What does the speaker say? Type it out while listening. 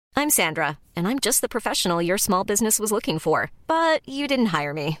I'm Sandra, and I'm just the professional your small business was looking for. But you didn't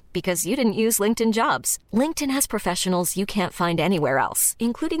hire me because you didn't use LinkedIn Jobs. LinkedIn has professionals you can't find anywhere else,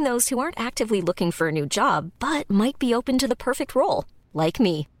 including those who aren't actively looking for a new job, but might be open to the perfect role, like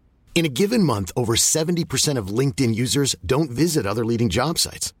me. In a given month, over 70% of LinkedIn users don't visit other leading job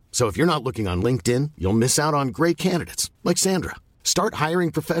sites. So if you're not looking on LinkedIn, you'll miss out on great candidates like Sandra. Start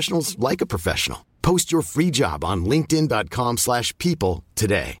hiring professionals like a professional. Post your free job on linkedin.com/people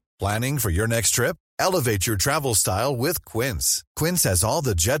today. Planning for your next trip? Elevate your travel style with Quince. Quince has all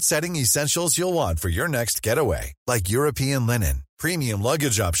the jet-setting essentials you'll want for your next getaway, like European linen, premium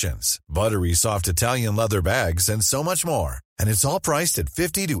luggage options, buttery soft Italian leather bags, and so much more. And it's all priced at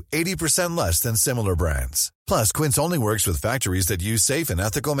 50 to 80% less than similar brands. Plus, Quince only works with factories that use safe and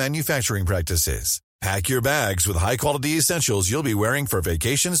ethical manufacturing practices. Pack your bags with high-quality essentials you'll be wearing for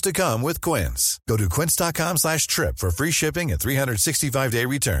vacations to come with Quince. Go to quince.com/trip for free shipping and 365-day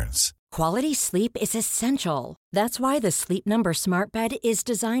returns. Quality sleep is essential. That's why the Sleep Number Smart Bed is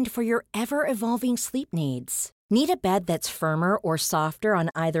designed for your ever-evolving sleep needs. Need a bed that's firmer or softer on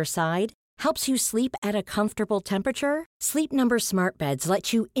either side? Helps you sleep at a comfortable temperature? Sleep Number Smart Beds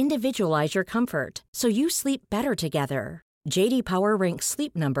let you individualize your comfort, so you sleep better together. J.D. Power ranks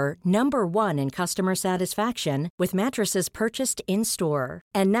Sleep Number number 1 in customer satisfaction with mattresses purchased in-store.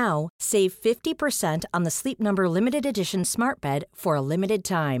 And now, save 50% on the Sleep Number Limited Edition Smart Bed for a limited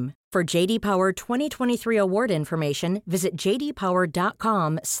time. For J.D. Power 2023 award information, visit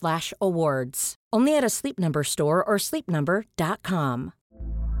jdpower.com/awards. Only at a Sleep Number store or sleepnumber.com.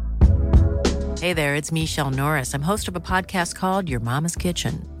 Hey there, it's Michelle Norris. I'm host of a podcast called Your Mama's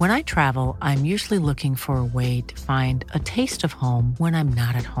Kitchen. When I travel, I'm usually looking for a way to find a taste of home when I'm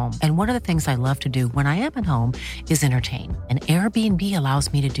not at home. And one of the things I love to do when I am at home is entertain. And Airbnb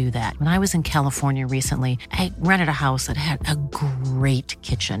allows me to do that. When I was in California recently, I rented a house that had a great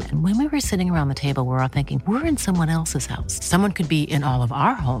kitchen. And when we were sitting around the table, we're all thinking, we're in someone else's house. Someone could be in all of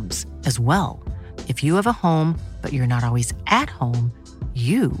our homes as well. If you have a home, but you're not always at home,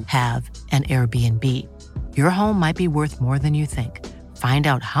 you have an Airbnb. Your home might be worth more than you think. Find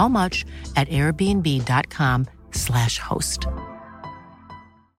out how much at airbnb.com/host.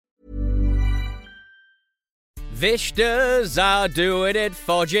 Vistas are doing it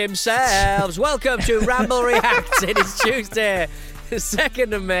for themselves. Welcome to Ramble Reacts. It is Tuesday, the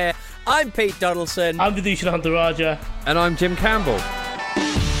 2nd of May. I'm Pete Donaldson. I'm Dyche Raja. And I'm Jim Campbell.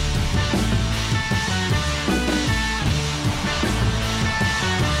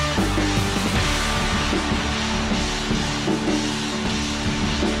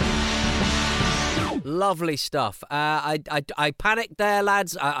 Lovely stuff. I panicked there,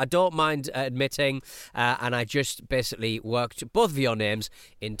 lads. I don't mind admitting. And I just basically worked both of your names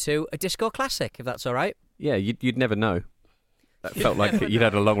into a disco classic, if that's all right. Yeah, you'd never know. That felt like you'd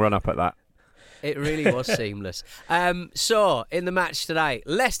had a long run up at that. It really was seamless. So, in the match tonight,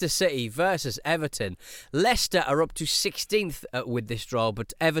 Leicester City versus Everton. Leicester are up to 16th with this draw,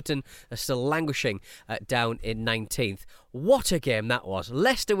 but Everton are still languishing down in 19th. What a game that was.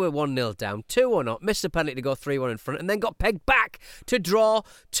 Leicester were 1-0 down, 2-1 up, missed a penalty to go 3-1 in front, and then got pegged back to draw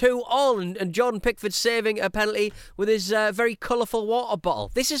 2-2. And Jordan Pickford saving a penalty with his very colourful water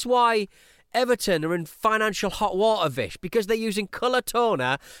bottle. This is why Everton are in financial hot water, Vish, because they're using colour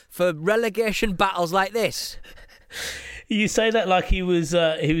toner for relegation battles like this. You say that like he was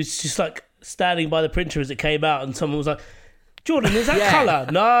just like standing by the printer as it came out, and someone was like, "Jordan, is that colour?"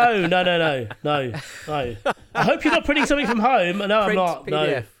 No. I hope you're not printing something from home. No, I'm not. PDF.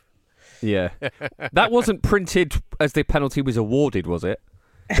 No. Yeah, that wasn't printed as the penalty was awarded, was it?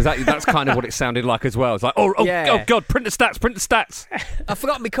 Because that's kind of what it sounded like as well. It's like, oh God, print the stats. I've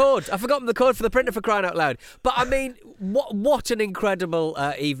forgotten my code. I've forgotten the code for the printer, for crying out loud. But I mean, what an incredible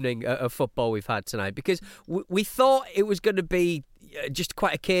evening of football we've had tonight. Because we thought it was going to be just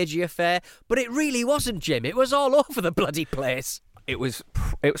quite a cagey affair, but it really wasn't, Jim. It was all over the bloody place. It was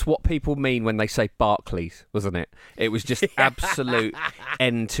what people mean when they say Barclays, wasn't it? It was just absolute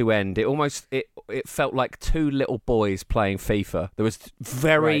end to end. It felt like two little boys playing FIFA. There was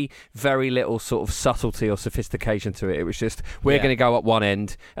very little sort of subtlety or sophistication to it. It was just, we're going to go up one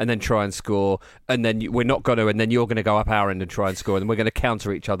end and then try and score, and then we're not going to, and then you're going to go up our end and try and score, and then we're going to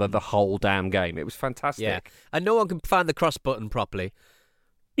counter each other the whole damn game. It was fantastic. Yeah, and no one can find the cross button properly.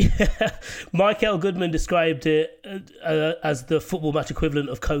 Michael Goodman described it as the football match equivalent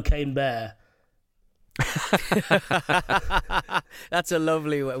of Cocaine Bear. That's a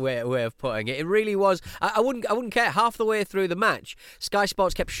lovely way of putting it. It really was. I wouldn't care. Half the way through the match, Sky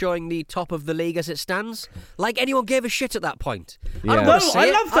Sports kept showing the top of the league as it stands. Like anyone gave a shit at that point. Yeah. I don't want to see I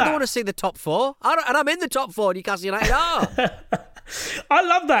it. love that. I don't want to see the top four. And I'm in the top four. Newcastle United are. I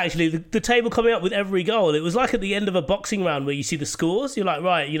love that, actually, the table coming up with every goal. It was like at the end of a boxing round where you see the scores. You're like,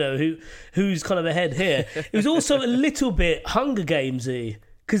 right, who's kind of ahead here? It was also a little bit Hunger Games-y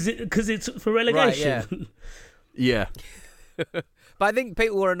because it's for relegation. Right, yeah. But I think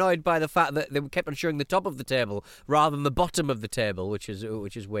people were annoyed by the fact that they kept on showing the top of the table rather than the bottom of the table, which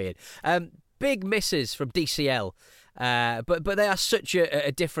is weird. Big misses from DCL, but they are such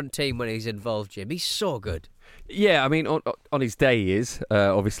a different team when he's involved, Jim. He's so good. Yeah, I mean, on his day he is,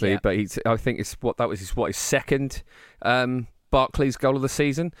 obviously, but I think his second Barclays goal of the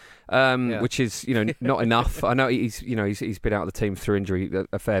season, which is not enough. I know he's been out of the team through injury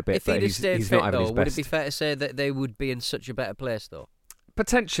a fair bit. If he'd have stayed fit, not though, would it be fair to say that they would be in such a better place, though?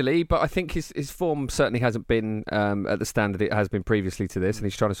 Potentially, but I think his form certainly hasn't been at the standard it has been previously to this, and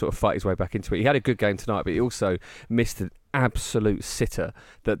he's trying to sort of fight his way back into it. He had a good game tonight, but he also missed an absolute sitter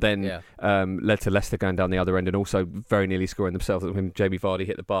that then led to Leicester going down the other end and also very nearly scoring themselves when Jamie Vardy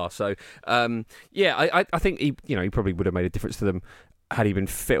hit the bar. So, I think he probably would have made a difference to them had he been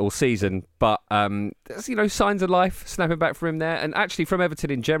fit all season, but there's signs of life snapping back for him there, and actually from Everton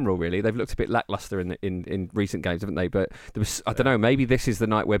in general. Really, they've looked a bit lacklustre in recent games, haven't they? But there was, I don't know, maybe this is the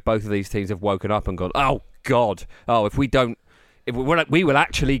night where both of these teams have woken up and gone, oh God, if we will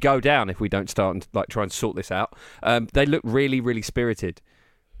actually go down if we don't start and try and sort this out. They look really, really spirited.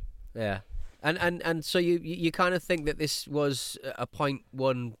 Yeah. And so you kind of think that this was a point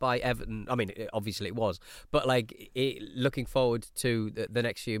won by Everton. I mean, obviously it was, but looking forward to the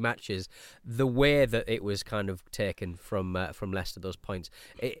next few matches, the way that it was kind of taken from Leicester, those points,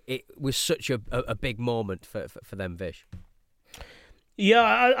 it was such a big moment for them, Vish.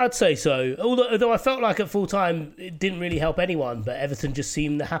 Yeah, I'd say so. Although I felt like at full time it didn't really help anyone, but Everton just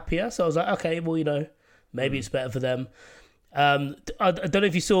seemed happier. So I was like, okay, well, maybe it's better for them. I don't know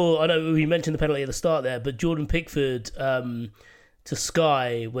if you saw, I know we mentioned the penalty at the start there, but Jordan Pickford to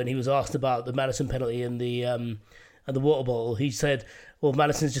Sky, when he was asked about the Maddison penalty and the water bottle, he said, well,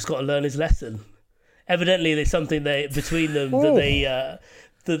 Maddison's just got to learn his lesson. Evidently there's something between them that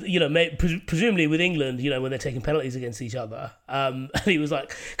presumably with England, when they're taking penalties against each other. And he was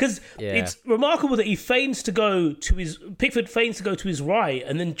like, because it's remarkable that Pickford feigns to go to his right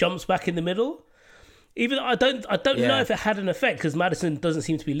and then jumps back in the middle. Even I don't know if it had an effect because Maddison doesn't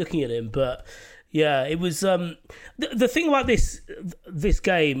seem to be looking at him, but yeah, it was the thing about this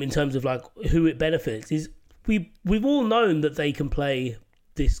game in terms of who it benefits is we've all known that they can play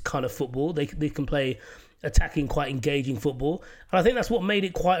this kind of football. They can play attacking, quite engaging football, and I think that's what made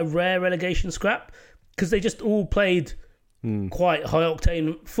it quite a rare relegation scrap because they just all played quite high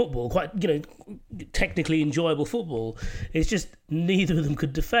octane football, quite technically enjoyable football. It's just neither of them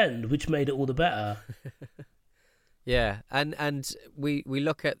could defend, which made it all the better. Yeah, and we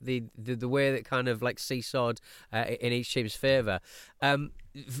look at the way that kind of seesawed in each team's favour.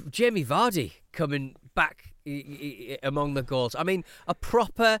 Jamie Vardy coming back among the goals. I mean, a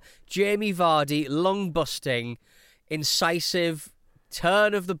proper Jamie Vardy, long busting, incisive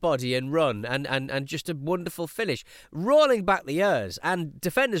turn of the body and run and just a wonderful finish, rolling back the years, and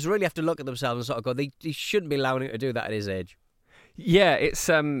defenders really have to look at themselves and sort of go, they shouldn't be allowing him to do that at his age. Yeah, it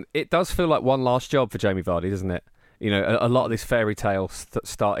does feel like one last job for Jamie Vardy, doesn't it? A lot of this fairy tale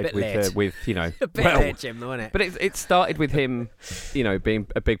started with a bit late, Jim, though, isn't it? But it started with him, being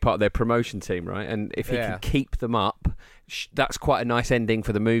a big part of their promotion team, right? And if he can keep them up, that's quite a nice ending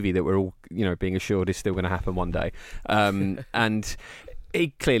for the movie that we're all, being assured is still going to happen one day. And he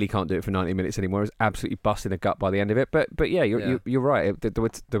clearly can't do it for 90 minutes anymore. He's absolutely busting a gut by the end of it. But yeah, you're right.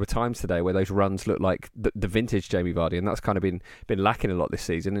 There were times today where those runs looked like the vintage Jamie Vardy, and that's kind of been lacking a lot this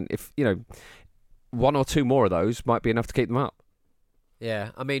season. And if one or two more of those might be enough to keep them up. Yeah,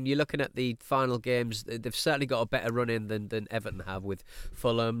 I mean, you're looking at the final games, they've certainly got a better run in than Everton have, with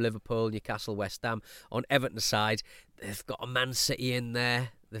Fulham, Liverpool, Newcastle, West Ham. On Everton's side, they've got a Man City in there.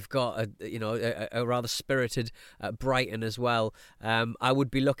 They've got a rather spirited Brighton as well. I would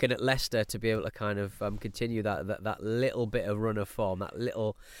be looking at Leicester to be able to kind of continue that little bit of run of form, that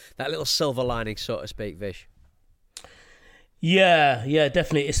little silver lining, so to speak, Vish. Yeah,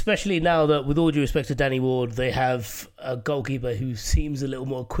 definitely. Especially now that, with all due respect to Danny Ward, they have a goalkeeper who seems a little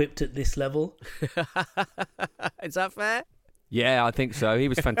more equipped at this level. Is that fair? Yeah, I think so. He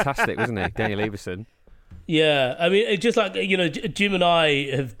was fantastic, wasn't he, Daniel Everson? Yeah, I mean, it's just Jim and I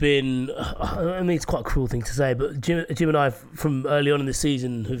have been... I mean, it's quite a cruel thing to say, but Jim and I, from early on in the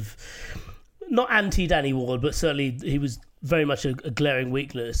season, have... Not anti-Danny Ward, but certainly he was very much a glaring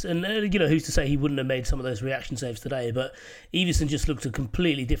weakness. And, who's to say he wouldn't have made some of those reaction saves today? But Everson just looked a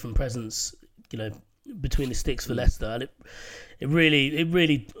completely different presence, between the sticks for Leicester, and it really,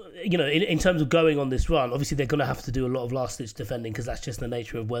 in terms of going on this run, obviously they're going to have to do a lot of last-ditch defending because that's just the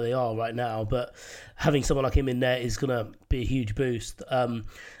nature of where they are right now. But having someone like him in there is going to be a huge boost. I'm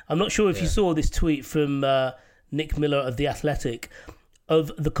not sure if you saw this tweet from Nick Miller of The Athletic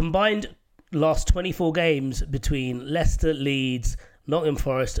of the combined last 24 games between Leicester, Leeds, Nottingham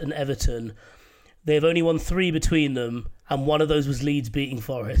Forest and Everton. They've only won 3 between them, and one of those was Leeds beating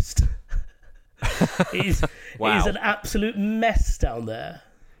Forest. It is an absolute mess down there.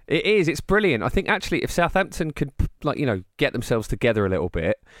 It is. It's brilliant. I think actually, if Southampton could, get themselves together a little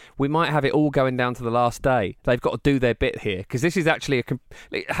bit, we might have it all going down to the last day. They've got to do their bit here because this is actually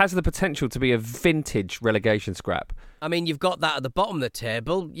it has the potential to be a vintage relegation scrap. I mean, you've got that at the bottom of the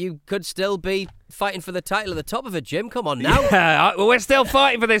table. You could still be fighting for the title at the top of it, Jim. Come on now. Yeah, we're still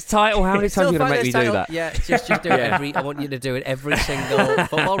fighting for this title. How many times are you going to make me do that? Yeah, just do it I want you to do it every single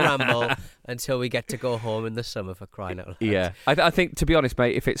football ramble until we get to go home in the summer, for crying out loud. Yeah, I think, to be honest,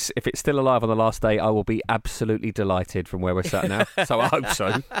 mate, if it's still alive on the last day, I will be absolutely delighted from where we're sat now. So I hope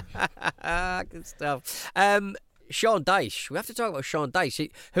so. Good stuff. Sean Dyche. We have to talk about Sean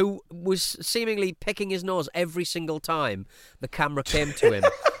Dyche, who was seemingly picking his nose every single time the camera came to him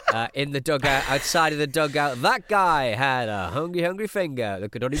in the dugout, outside of the dugout. That guy had a hungry finger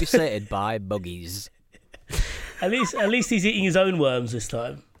that could only be sated by buggies. At least he's eating his own worms this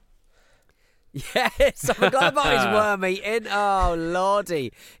time. Yes, I forgot about his worm eating. Oh,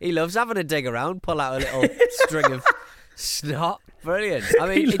 lordy. He loves having a dig around, pull out a little string of snot. Brilliant. I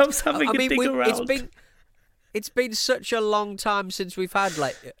mean, he loves having a dig around. It's been such a long time since we've had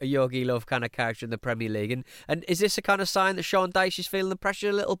a Yogi Love kind of character in the Premier League, and is this a kind of sign that Sean Dyche is feeling the pressure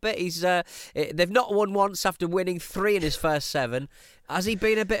a little bit? They've not won once after winning 3 in his first 7. Has he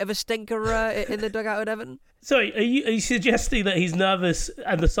been a bit of a stinker in the dugout at Everton? Sorry, are you suggesting that he's nervous,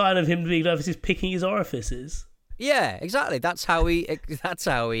 and the sign of him being nervous is picking his orifices? Yeah, exactly. That's how he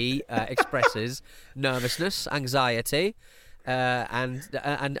expresses nervousness, anxiety. And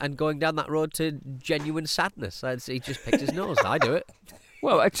going down that road to genuine sadness. He just picked his nose. I do it.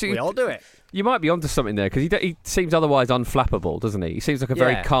 Well, actually, we all do it. You might be onto something there because he seems otherwise unflappable, doesn't he? He seems like a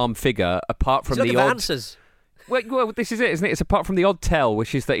very calm figure, apart from the odd answers. Well, this is it, isn't it? It's apart from the odd tell,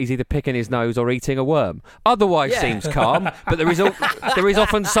 which is that he's either picking his nose or eating a worm. Otherwise, seems calm, but there is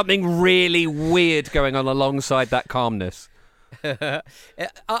often something really weird going on alongside that calmness.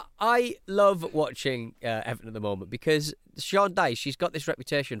 I love watching Everton at the moment because Sean Dyche, she's got this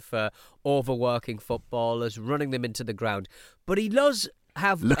reputation for overworking footballers, running them into the ground, but he does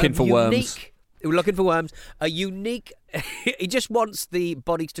have looking for worms. A unique. He just wants the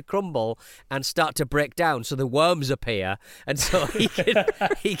bodies to crumble and start to break down, so the worms appear, and so he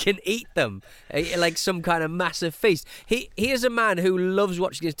can eat them like some kind of massive feast. He is a man who loves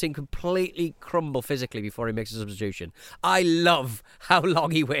watching his team completely crumble physically before he makes a substitution. I love how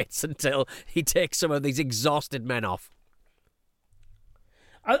long he waits until he takes some of these exhausted men off.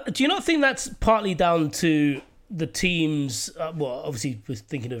 Do you not think that's partly down to the teams? Well, obviously we're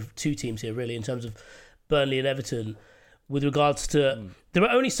thinking of 2 teams here, really, in terms of Burnley and Everton. With regards to, there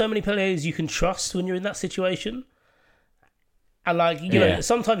are only so many players you can trust when you're in that situation. And you know,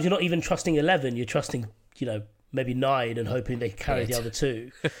 sometimes you're not even trusting 11, you're trusting, maybe 9 and hoping they can carry the other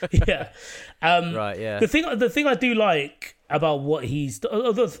 2. Yeah. Right, yeah. The thing I do like about what he's,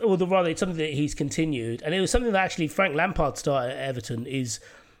 or rather it's something that he's continued, and it was something that actually Frank Lampard started at Everton, is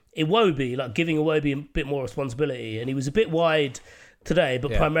Iwobi, giving Iwobi a bit more responsibility. And he was a bit wide today,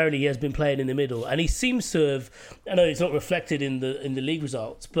 but primarily he has been playing in the middle, and he seems to have, I know it's not reflected in the league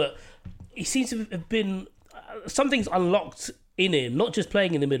results, but he seems to have been, something's unlocked in him, not just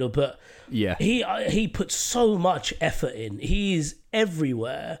playing in the middle, but he puts so much effort in. He is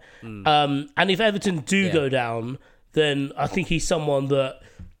everywhere. And if Everton do go down, then I think he's someone that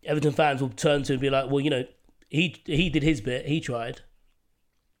Everton fans will turn to and be like, well, he did his bit, he tried.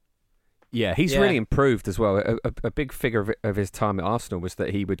 Yeah, he's really improved as well. A big figure of his time at Arsenal was that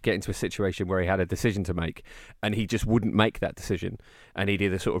he would get into a situation where he had a decision to make and he just wouldn't make that decision. And he'd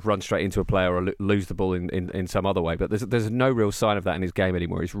either sort of run straight into a player or lose the ball in some other way. But there's no real sign of that in his game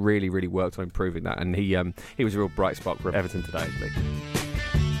anymore. He's really, really worked on improving that. And he was a real bright spot for Everton today, actually.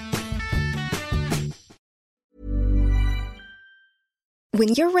 When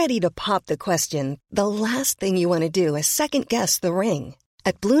you're ready to pop the question, the last thing you want to do is second-guess the ring.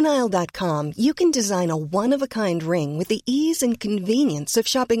 At BlueNile.com, you can design a one-of-a-kind ring with the ease and convenience of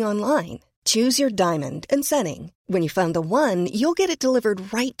shopping online. Choose your diamond and setting. When you find the one, you'll get it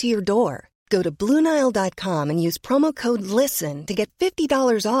delivered right to your door. Go to BlueNile.com and use promo code LISTEN to get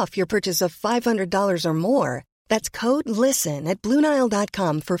 $50 off your purchase of $500 or more. That's code LISTEN at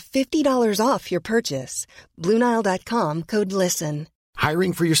BlueNile.com for $50 off your purchase. BlueNile.com, code LISTEN.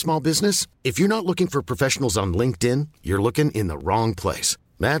 Hiring for your small business? If you're not looking for professionals on LinkedIn, you're looking in the wrong place.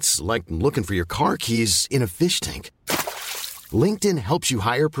 That's like looking for your car keys in a fish tank. LinkedIn helps you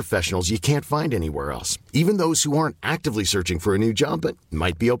hire professionals you can't find anywhere else, even those who aren't actively searching for a new job but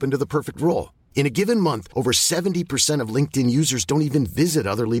might be open to the perfect role. In a given month, over 70% of LinkedIn users don't even visit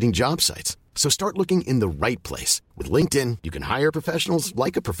other leading job sites. So start looking in the right place. With LinkedIn, you can hire professionals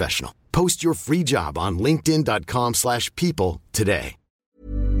like a professional. Post your free job on linkedin.com/people today.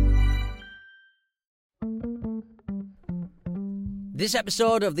 This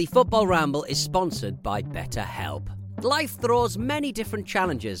episode of the Football Ramble is sponsored by BetterHelp. Life throws many different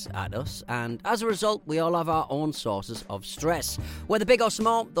challenges at us, and as a result, we all have our own sources of stress. Whether big or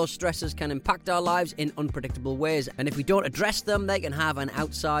small, those stresses can impact our lives in unpredictable ways, and if we don't address them, they can have an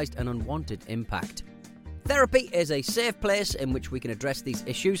outsized and unwanted impact. Therapy is a safe place in which we can address these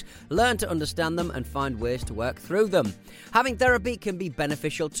issues, learn to understand them, and find ways to work through them. Having therapy can be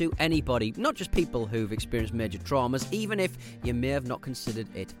beneficial to anybody, not just people who've experienced major traumas, even if you may have not considered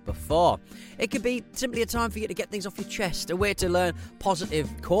it before. It could be simply a time for you to get things off your chest, a way to learn positive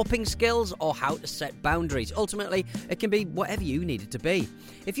coping skills, or how to set boundaries. Ultimately, it can be whatever you need it to be.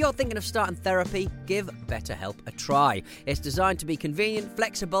 If you're thinking of starting therapy, give BetterHelp a try. It's designed to be convenient,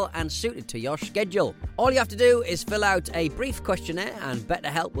 flexible, and suited to your schedule. All you have to do is fill out a brief questionnaire, and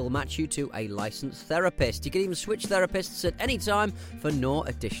BetterHelp will match you to a licensed therapist. You can even switch therapists at any time for no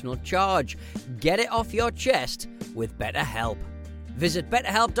additional charge. Get it off your chest with BetterHelp. Visit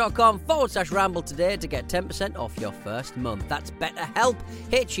betterhelp.com/ramble today to get 10% off your first month. That's BetterHelp,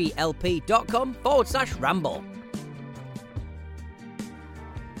 HELP.com/ramble.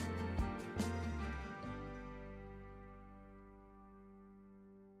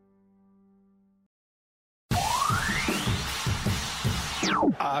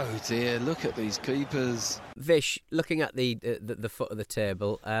 Oh dear, look at these keepers. Vish, looking at the foot of the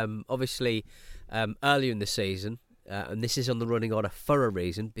table, obviously earlier in the season, and this is on the running order for a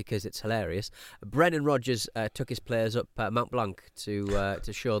reason because it's hilarious, Brendan Rodgers took his players up Mount Blanc to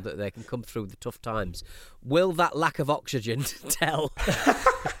show that they can come through the tough times. Will that lack of oxygen tell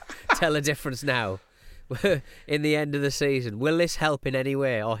a difference now in the end of the season? Will this help in any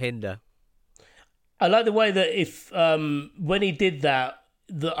way or hinder? I like the way that if when he did that,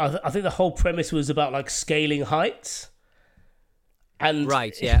 I think the whole premise was about like scaling heights, and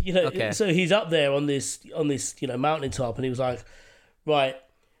right, yeah, okay. So he's up there on this mountaintop, and he was like, right,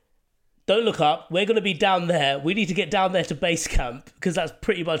 don't look up. We're going to be down there. We need to get down there to base camp because that's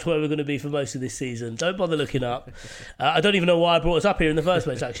pretty much where we're going to be for most of this season. Don't bother looking up. I don't even know why I brought us up here in the first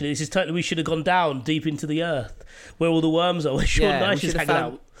place. Actually, this is totally. We should have gone down deep into the earth where all the worms are. Where Sean Dyche is hanging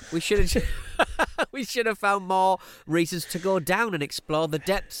out. We should have found more reasons to go down and explore the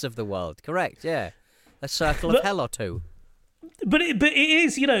depths of the world. Correct? Yeah, a circle of hell or two. But it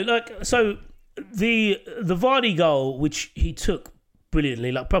is, so the Vardy goal, which he took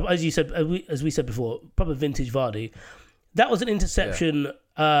brilliantly, like as you said, as we said before, proper vintage Vardy. That was an interception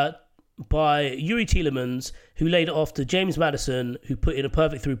by Yuri Tielemans, who laid it off to James Maddison, who put in a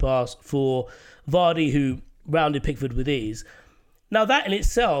perfect through pass for Vardy, who rounded Pickford with ease. Now that in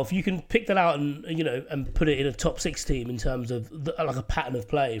itself, you can pick that out and put it in a top 6 team in terms of like a pattern of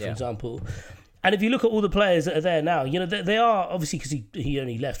play, for example. And if you look at all the players that are there now, they are obviously because he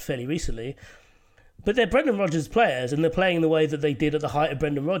only left fairly recently, but they're Brendan Rodgers players and they're playing the way that they did at the height of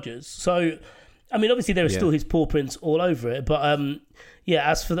Brendan Rodgers. So, I mean, obviously there is still his paw prints all over it, but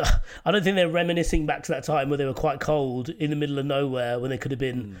as for I don't think they're reminiscing back to that time where they were quite cold in the middle of nowhere when they could have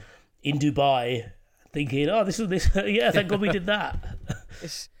been in Dubai. Thinking, this. Yeah, thank God we did that.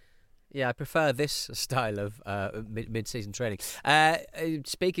 I prefer this style of mid-season training.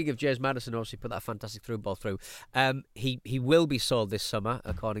 Speaking of James Maddison, obviously put that fantastic through ball through. He will be sold this summer,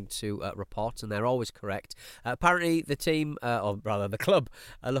 according to reports, and they're always correct. Apparently, the team, or rather the club,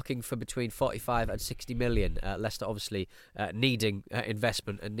 are looking for between 45 and 60 million. Leicester obviously needing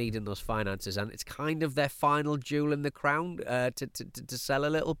investment and needing those finances, and it's kind of their final jewel in the crown to sell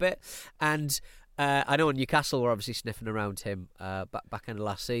a little bit. And I know Newcastle were obviously sniffing around him back in the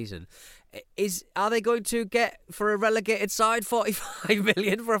last season. Are they going to get, for a relegated side, 45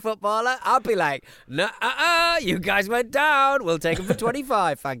 million for a footballer? I'd be like, you guys went down. We'll take him for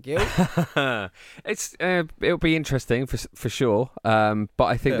 25, thank you. It'll be interesting for sure. But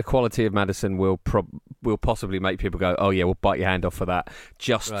I think the quality of Maddison will possibly make people go, oh yeah, we'll bite your hand off for that,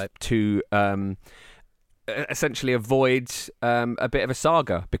 just to essentially avoid a bit of a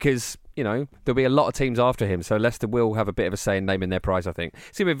saga, because there'll be a lot of teams after him, so Leicester will have a bit of a say in naming their prize, I think.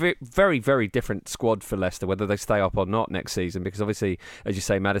 It's going to be a very, very different squad for Leicester, whether they stay up or not next season, because obviously, as you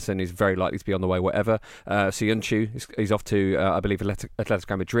say, Maddison is very likely to be on the way, whatever. Soyuncu, he's off to, I believe,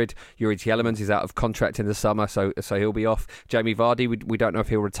 Atletico Madrid. Yuri Tielemans is out of contract in the summer, so he'll be off. Jamie Vardy, we don't know if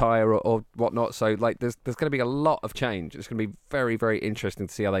he'll retire or whatnot, so there's going to be a lot of change. It's going to be very, very interesting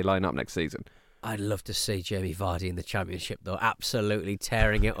to see how they line up next season. I'd love to see Jamie Vardy in the Championship, though, absolutely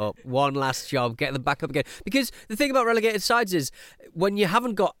tearing it up. One last job, get them back up again. Because the thing about relegated sides is, when you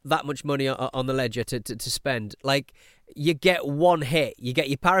haven't got that much money on the ledger to spend, you get one hit. You get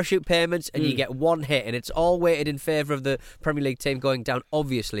your parachute payments and you get one hit, and it's all weighted in favour of the Premier League team going down,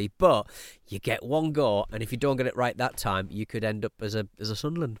 obviously. But you get one go, and if you don't get it right that time, you could end up as a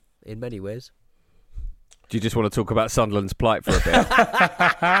Sunderland in many ways. Do you just want to talk about Sunderland's plight for a bit?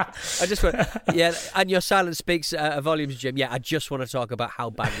 I just want, and your silence speaks volumes, Jim. Yeah, I just want to talk about how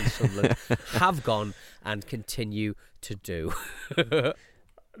badly Sunderland have gone and continue to do.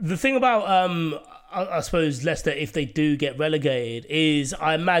 The thing about, I suppose, Leicester, if they do get relegated, is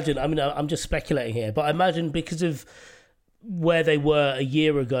I'm just speculating here, but I imagine because of where they were a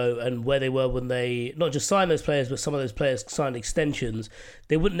year ago and where they were when they not just signed those players, but some of those players signed extensions,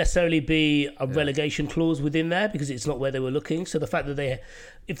 there wouldn't necessarily be a relegation clause within there because it's not where they were looking. So the fact that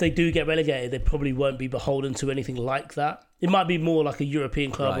if they do get relegated, they probably won't be beholden to anything like that. It might be more like a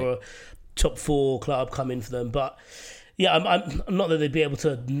European club or a top 4 club coming for them. But yeah, I'm not that they'd be able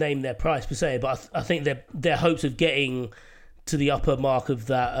to name their price per se, but I think their hopes of getting to the upper mark of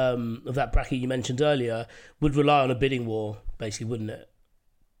that bracket you mentioned earlier would rely on a bidding war, basically, wouldn't it?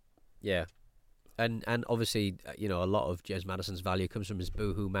 Yeah. And obviously, a lot of James Maddison's value comes from his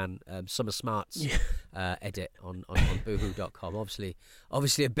Boohoo Man Summer Smarts edit on boohoo.com.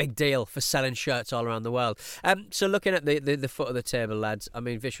 Obviously a big deal for selling shirts all around the world. So looking at the foot of the table, lads, I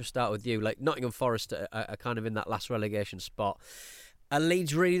mean, Vish, we'll start with you. Nottingham Forest are kind of in that last relegation spot. Are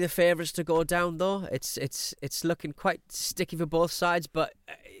Leeds really the favourites to go down, though? It's looking quite sticky for both sides, but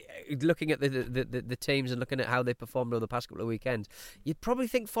looking at the teams and looking at how they performed over the past couple of weekends, you'd probably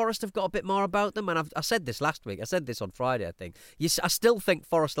think Forest have got a bit more about them. And I said this last week. I said this on Friday, I think. I still think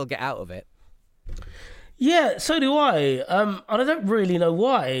Forest will get out of it. Yeah, so do I. And I don't really know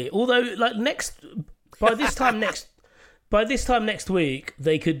why. Although, by this time next week,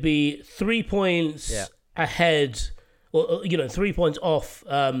 they could be 3 points ahead, or 3 points off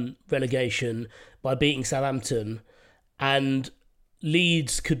relegation by beating Southampton, and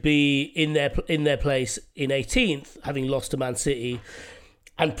Leeds could be in their place in 18th, having lost to Man City,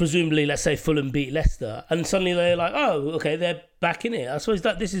 and presumably, let's say Fulham beat Leicester, and suddenly they're like, oh, okay, they're back in it. I suppose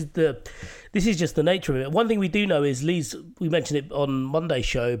that this is just the nature of it. One thing we do know is Leeds. We mentioned it on Monday's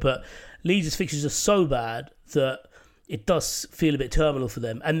show, but Leeds' fixtures are so bad that it does feel a bit terminal for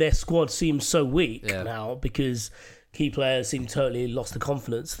them, and their squad seems so weak now because key players seem totally lost the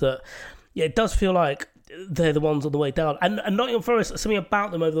confidence that it does feel like they're the ones on the way down. And Nottingham Forest, something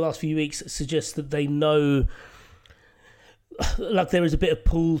about them over the last few weeks suggests that they know, there is a bit of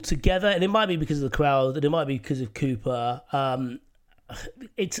pull together, and it might be because of the crowd, and it might be because of Cooper. I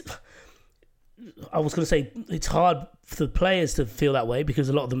was going to say it's hard for the players to feel that way because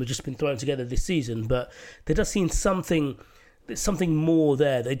a lot of them have just been thrown together this season, but there does seem there's something more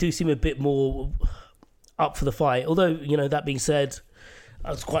there. They do seem a bit more up for the fight. Although, that being said,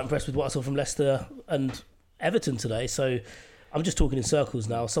 I was quite impressed with what I saw from Leicester and Everton today. So I'm just talking in circles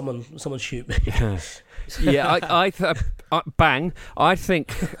now. Someone shoot me. Bang. I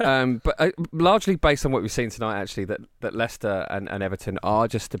think, but largely based on what we've seen tonight, actually, that Leicester and Everton are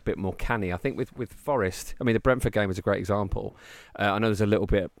just a bit more canny. I think with Forest, I mean, the Brentford game was a great example. I know there's a little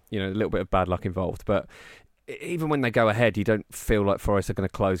bit of bad luck involved, but even when they go ahead, you don't feel like Forest are going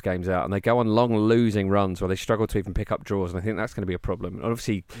to close games out, and they go on long losing runs where they struggle to even pick up draws, and I think that's going to be a problem. And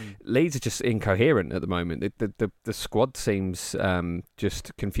obviously, Leeds are just incoherent at the moment. The squad seems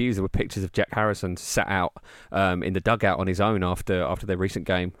just confused. There were pictures of Jack Harrison sat out in the dugout on his own after their recent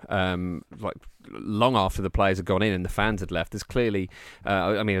game, long after the players had gone in and the fans had left. There's clearly,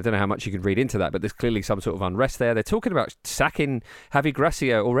 I don't know how much you can read into that, but there's clearly some sort of unrest there. They're talking about sacking Javi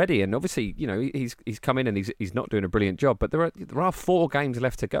Gracia already, and obviously, he's come in and he's not doing a brilliant job, but there are 4 games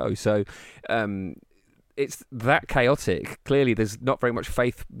left to go, so it's that chaotic. Clearly, there's not very much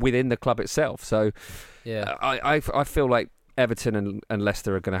faith within the club itself. So, I feel like Everton and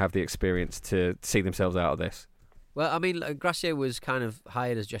Leicester are going to have the experience to see themselves out of this. Well, I mean, Gracia was kind of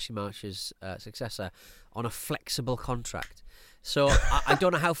hired as Jesse Marsch's successor on a flexible contract. So I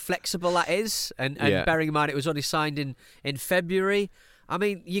don't know how flexible that is. And bearing in mind it was only signed in February, I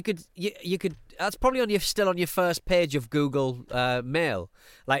mean, you could. That's probably still on your first page of Google Mail,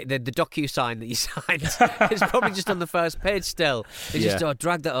 like the docu-sign that you signed. It's probably just on the first page still. They just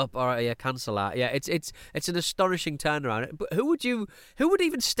drag that up. All right, yeah, cancel that. Yeah, it's an astonishing turnaround. But who would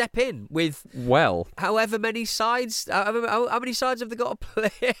even step in with? Well, however many sides. How many sides have they got to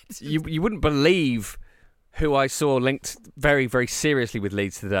play? You wouldn't believe who I saw linked very, very seriously with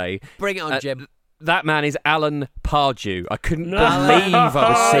Leeds today. Bring it on, Jim. That man is Alan Pardew. I couldn't believe I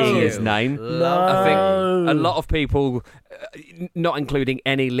was seeing his name. I think a lot of people, not including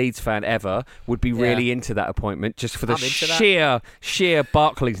any Leeds fan ever, would be really into that appointment just for the sheer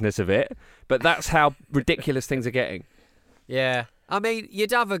Barclaysness of it. But that's how ridiculous things are getting. Yeah. I mean,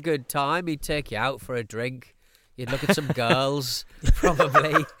 you'd have a good time. He'd take you out for a drink. You'd look at some girls,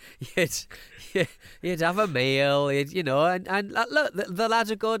 probably. You'd have a meal, and look, the lads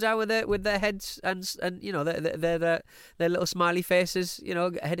would go down with their heads and their little smiley faces,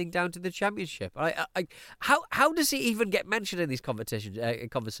 heading down to the championship. How does he even get mentioned in these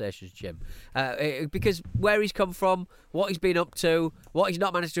conversations, Jim? Because where he's come from, what he's been up to, what he's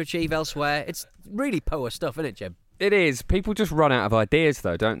not managed to achieve elsewhere, it's really poor stuff, isn't it, Jim? It is. People just run out of ideas,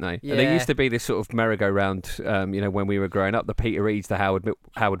 though, don't they? Yeah. There used to be this sort of merry-go-round, when we were growing up, the Peter Reeds, the Howard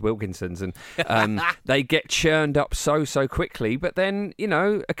Wilkinsons, and they get churned up so quickly. But then,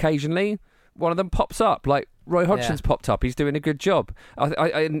 occasionally one of them pops up, like Roy Hodgson's popped up. He's doing a good job.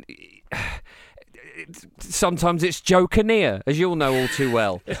 Sometimes it's Joe Kinnear, as you'll know all too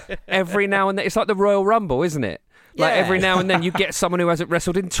well. Every now and then, it's like the Royal Rumble, isn't it? Like every now and then you get someone who hasn't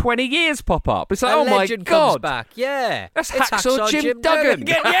wrestled in 20 years pop up. It's like, oh my God. Comes back. Yeah. That's Hacksaw Jim Duggan.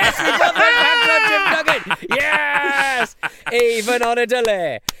 Yes, we got that Hacksaw Jim Duggan. Yes. Even on a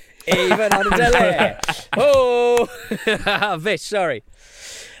delay. Oh. Vish, sorry.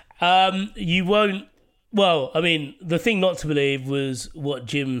 You won't. Well, I mean, the thing not to believe was what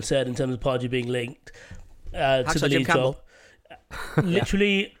Jim said in terms of Pardew being linked to the Leeds job.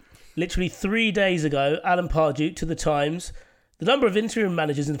 Literally 3 days ago, Alan Pardew to the Times. The number of interim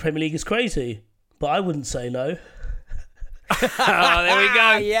managers in the Premier League is crazy, but I wouldn't say no. Oh, there we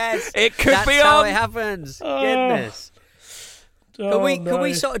go. Yes, it could that's be how on. It happens. Goodness. Can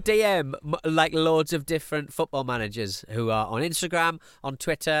we sort of DM like loads of different football managers who are on Instagram, on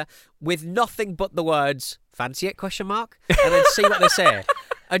Twitter, with nothing but the words "fancy it?" ? And then see what they say.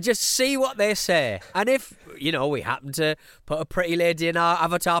 And just see what they say. And if, we happen to put a pretty lady in our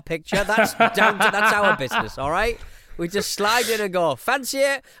avatar picture, that's that's our business, all right? We just slide in and go, fancy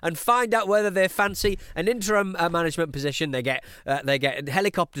it, and find out whether they fancy an interim management position. They get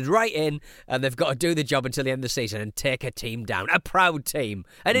helicoptered right in, and they've got to do the job until the end of the season and take a team down. A proud team.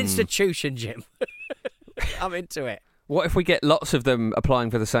 An institution, Jim. I'm into it. What if we get lots of them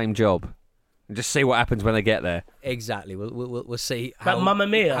applying for the same job? And just see what happens when they get there. Exactly. We'll see how Mamma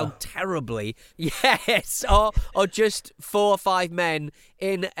Mia. How terribly. Yes. Or just 4 or 5 men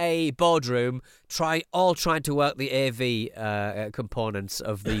in a boardroom trying to work the AV components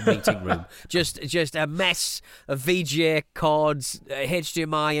of the meeting room. just a mess of VGA cords,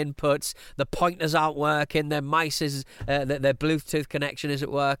 HDMI inputs. The pointers aren't working. Their mice their Bluetooth connection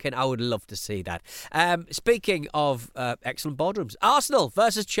isn't working. I would love to see that. Speaking of excellent boardrooms, Arsenal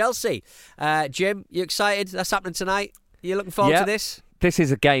versus Chelsea. Jim, you excited? That's happening tonight. You looking forward to this? This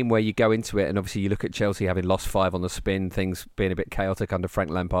is a game where you go into it, and obviously you look at Chelsea having lost 5 on the spin, things being a bit chaotic under Frank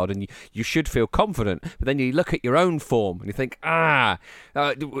Lampard, and you should feel confident. But then you look at your own form, and you think,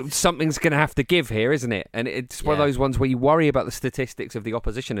 something's going to have to give here, isn't it? And it's one of those ones where you worry about the statistics of the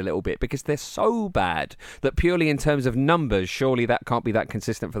opposition a little bit, because they're so bad that purely in terms of numbers, surely that can't be that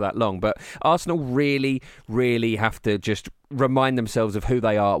consistent for that long. But Arsenal really, really have to just remind themselves of who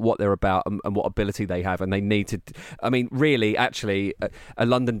they are, what they're about, and what ability they have, and they need to. I mean, really, actually, a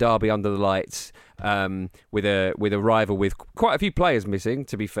London derby under the lights, with a rival with quite a few players missing,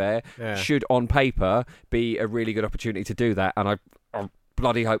 to be fair, should on paper be a really good opportunity to do that, and I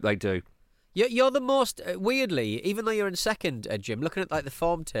bloody hope they do. You're the most weirdly, even though you're in second, Jim. Looking at like the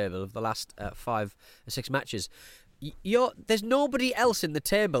form table of the last 5 or 6 matches. There's nobody else in the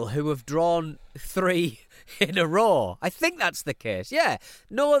table who have drawn 3 in a row. I think that's the case. Yeah,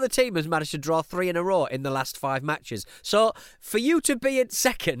 no other team has managed to draw 3 in a row in the last 5 matches. So for you to be in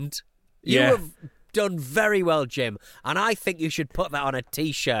second, you have done very well, Jim. And I think you should put that on a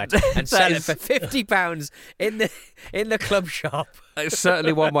T-shirt and sell it for £50 in the club shop. It's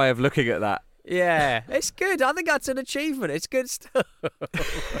certainly one way of looking at that. Yeah, it's good. I think that's an achievement. It's good stuff.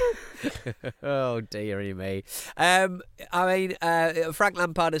 Oh, dearie me. Frank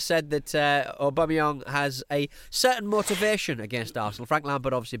Lampard has said that Aubameyang has a certain motivation against Arsenal. Frank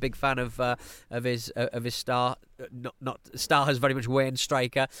Lampard, obviously a big fan of his star, not star has very much waned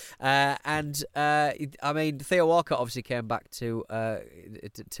striker. Theo Walcott obviously came back to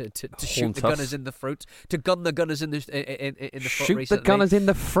shoot the Gunners in the fruit, to gun the Gunners in the foot Shoot recently. The Gunners in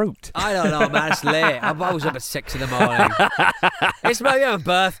the fruit. I don't know, man. It's late. I was up at 6 in the morning. It's my own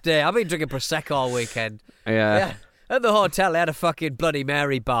birthday. I've been drinking Prosecco all weekend. Yeah. At the hotel, they had a fucking Bloody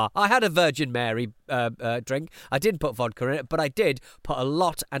Mary bar. I had a Virgin Mary drink. I didn't put vodka in it, but I did put a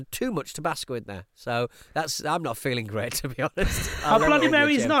lot and too much Tabasco in there. So I'm not feeling great, to be honest. Bloody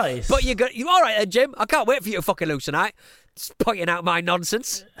Mary's nice. But you all right, Jim? I can't wait for you to fucking hallucinate. Just pointing out my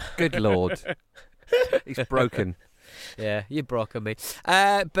nonsense. Good Lord. He's broken. Yeah, you've broken me.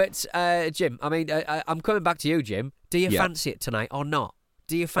 But Jim, I'm coming back to you, Jim. Do you fancy it tonight or not?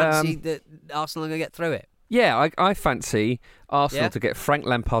 Do you fancy that Arsenal are going to get through it? Yeah, I fancy Arsenal to get Frank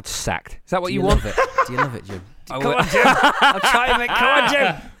Lampard sacked. Is that what you want? want? Do you love it, Jim? Come on, Jim. I'm trying to make. Come on,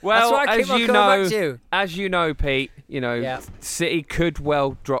 Jim. Well, that's why I keep on coming back to you. As you know, Pete, City could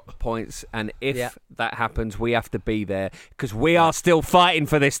well drop points, and if that happens, we have to be there because we are still fighting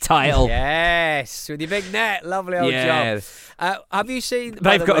for this title. Yes, with your big net, lovely old job. Have you seen?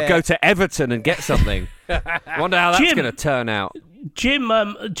 They've got to go to Everton and get something. Wonder how that's going to turn out. Jim,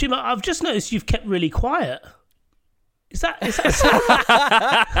 I've just noticed you've kept really quiet. Is that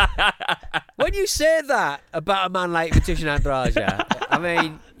When you say that about a man like Vittorio Andrade,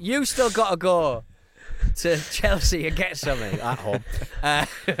 you still got to go to Chelsea and get something at home.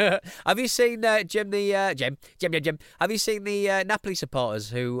 Have you seen Jim? Have you seen the Napoli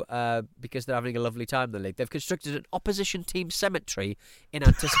supporters who, because they're having a lovely time in the league, they've constructed an opposition team cemetery in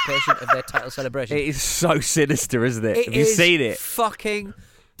anticipation of their title celebration? It is so sinister, isn't it? Have you seen it? Fucking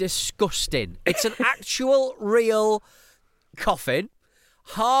disgusting. It's an actual, real coffin,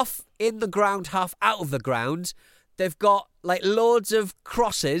 half in the ground, half out of the ground. They've got like loads of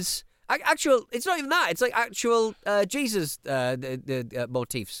crosses. Actual, it's not even that. It's like actual Jesus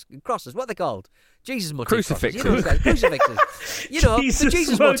motifs, crosses. What are they called? Jesus motifs. Crucifixes. Crucifixes. The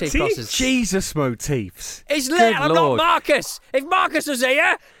Jesus motif crosses. Jesus motifs. It's lit. I'm not Marcus. If Marcus was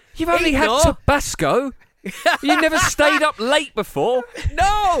here, you've only had Tabasco. You never stayed up late before.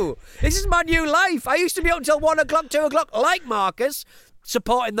 No, this is my new life. I used to be up until 1 o'clock, 2 o'clock, like Marcus,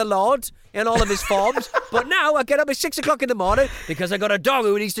 supporting the Lord in all of his forms. But now I get up at 6 o'clock in the morning because I got a dog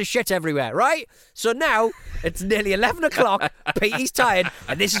who needs to shit everywhere, right? So now it's nearly 11 o'clock. Petey's tired,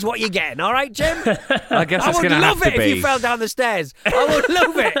 and this is what you're getting, all right, Jim? I guess it's going to have to be. I would love it if you fell down the stairs. I would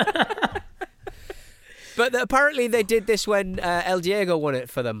love it. But apparently they did this when El Diego won it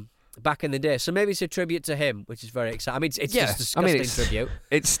for them back in the day, so maybe it's a tribute to him, which is very exciting. It's just a disgusting tribute.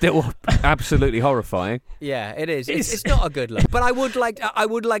 It's still absolutely horrifying. Yeah, it is. It's not a good look. But I would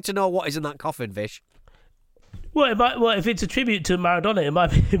like to know what is in that coffin, Vish. Well, if it's a tribute to Maradona, it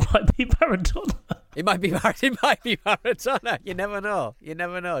might be Maradona. It might be Maradona. You never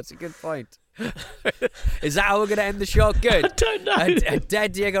know. It's a good point. Is that how we're going to end the show? Good. I don't know. A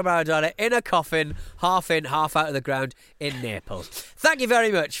dead Diego Maradona in a coffin, half in, half out of the ground in Naples. Thank you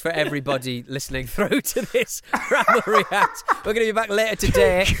very much for everybody listening through to this Ramble React. We're going to be back later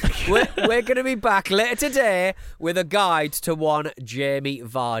today. We're going to be back later today with a guide to one Jamie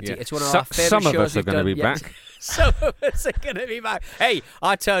Vardy. Yeah. It's one of our favourite shows. Some of us are going to be back. Some of us are going to be back. Hey,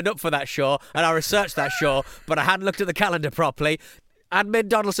 I turned up for that show and I researched that show, but I hadn't looked at the calendar properly. Admin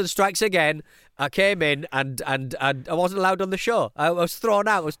Donaldson strikes again. I came in and I wasn't allowed on the show. I was thrown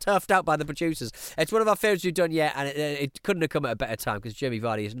out. I was turfed out by the producers. It's one of our favourites we've done yet, and it couldn't have come at a better time because Jamie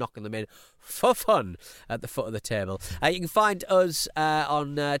Vardy is knocking them in for fun at the foot of the table. You can find us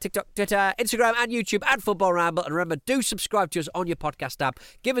on TikTok, Twitter, Instagram and YouTube at Football Ramble. And remember, do subscribe to us on your podcast app.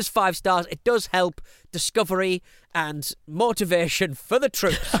 Give us 5 stars. It does help discovery and motivation for the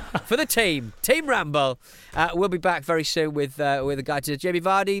troops, for the team. Team Ramble. We'll be back very soon with a guide to Jamie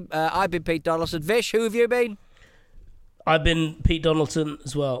Vardy. I've been Pete Donaldson. Vish, who have you been? I've been Pete Donaldson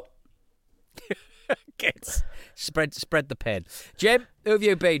as well. Spread the pen. Jim, who have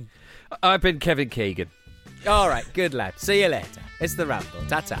you been? I've been Kevin Keegan. All right, good lad. See you later. It's the Ramble.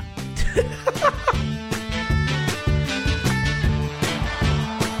 Ta-ta.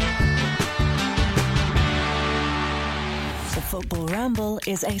 The Football Ramble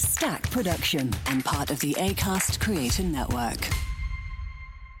is a Stack production and part of the Acast Creator Network.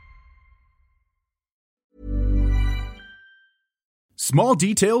 Small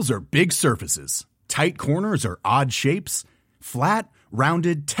details are big surfaces. Tight corners are odd shapes. Flat,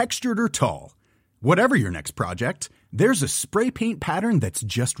 rounded, textured, or tall. Whatever your next project, there's a spray paint pattern that's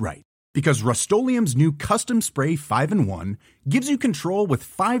just right. Because Rust-Oleum's new Custom Spray 5-in-1 gives you control with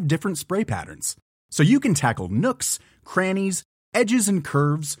 5 different spray patterns. So you can tackle nooks, crannies, edges, and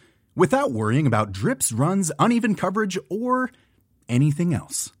curves without worrying about drips, runs, uneven coverage, or anything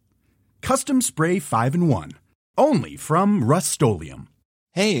else. Custom Spray 5-in-1. Only from Rust-Oleum.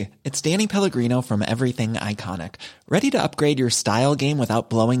 Hey, it's Danny Pellegrino from Everything Iconic. Ready to upgrade your style game without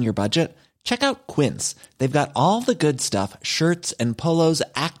blowing your budget? Check out Quince. They've got all the good stuff, shirts and polos,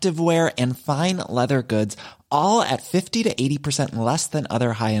 activewear, and fine leather goods, all at 50 to 80% less than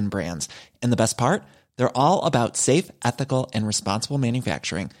other high-end brands. And the best part? They're all about safe, ethical, and responsible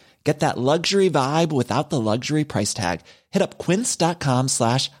manufacturing. Get that luxury vibe without the luxury price tag. Hit up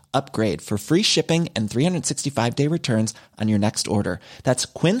quince.com/upgrade for free shipping and 365-day returns on your next order. That's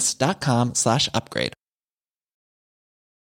quince.com/upgrade.